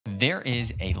There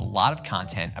is a lot of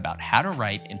content about how to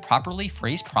write and properly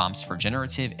phrase prompts for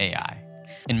generative AI.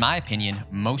 In my opinion,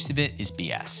 most of it is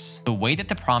BS. The way that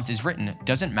the prompt is written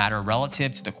doesn't matter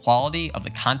relative to the quality of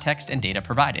the context and data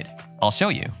provided. I'll show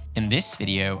you. In this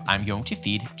video, I'm going to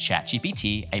feed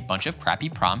ChatGPT a bunch of crappy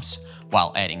prompts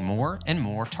while adding more and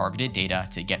more targeted data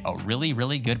to get a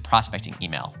really good prospecting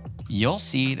email. You'll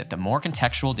see that the more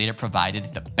contextual data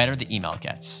provided, the better the email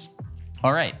gets.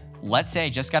 All right, let's say I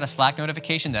just got a Slack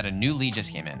notification that a new lead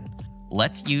just came in.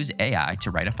 Let's use AI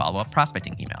to write a follow-up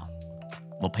prospecting email.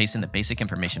 We'll paste in the basic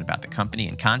information about the company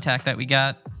and contact that we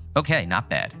got. Okay, not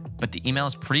bad, but the email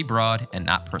is pretty broad and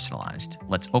not personalized.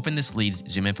 Let's open this lead's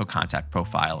ZoomInfo contact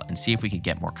profile and see if we can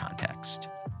get more context.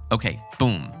 Okay,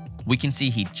 boom. We can see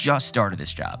he just started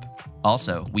this job.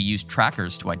 Also, we used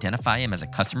trackers to identify him as a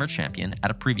customer champion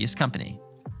at a previous company.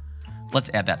 Let's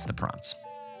add that to the prompts.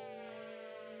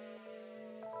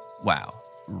 Wow,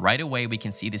 right away we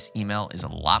can see this email is a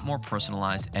lot more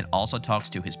personalized and also talks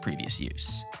to his previous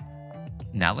use.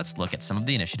 Now let's look at some of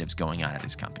the initiatives going on at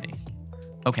his company.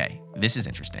 Okay, this is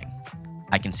interesting.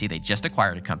 I can see they just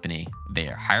acquired a company, they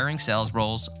are hiring sales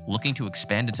roles, looking to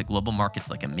expand into global markets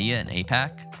like EMEA and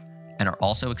APAC, and are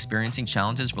also experiencing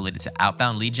challenges related to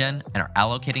outbound lead gen and are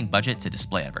allocating budget to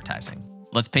display advertising.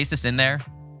 Let's paste this in there.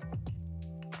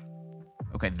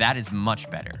 Okay, that is much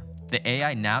better. The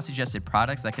AI now suggested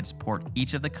products that could support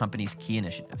each of the company's key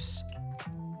initiatives.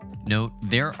 Note,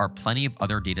 there are plenty of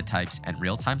other data types and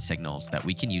real-time signals that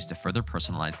we can use to further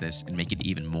personalize this and make it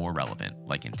even more relevant,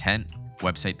 like intent,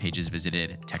 website pages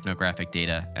visited, technographic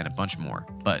data, and a bunch more.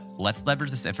 But let's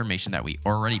leverage this information that we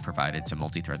already provided to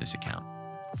multi-thread this account.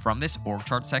 From this org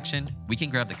chart section, we can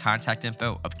grab the contact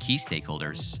info of key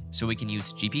stakeholders so we can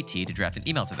use GPT to draft an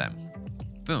email to them.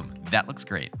 Boom, that looks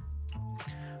great.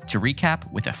 To recap,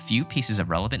 with a few pieces of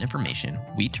relevant information,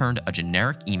 we turned a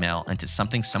generic email into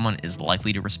something someone is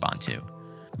likely to respond to.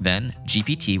 Then,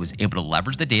 GPT was able to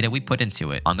leverage the data we put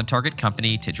into it on the target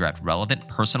company to draft relevant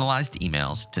personalized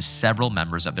emails to several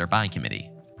members of their buying committee.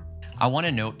 I want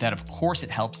to note that of course it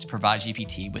helps to provide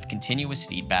GPT with continuous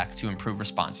feedback to improve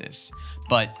responses,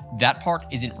 but that part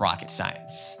isn't rocket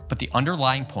science. But the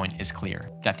underlying point is clear,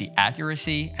 that the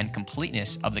accuracy and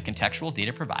completeness of the contextual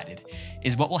data provided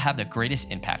is what will have the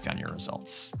greatest impact on your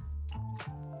results.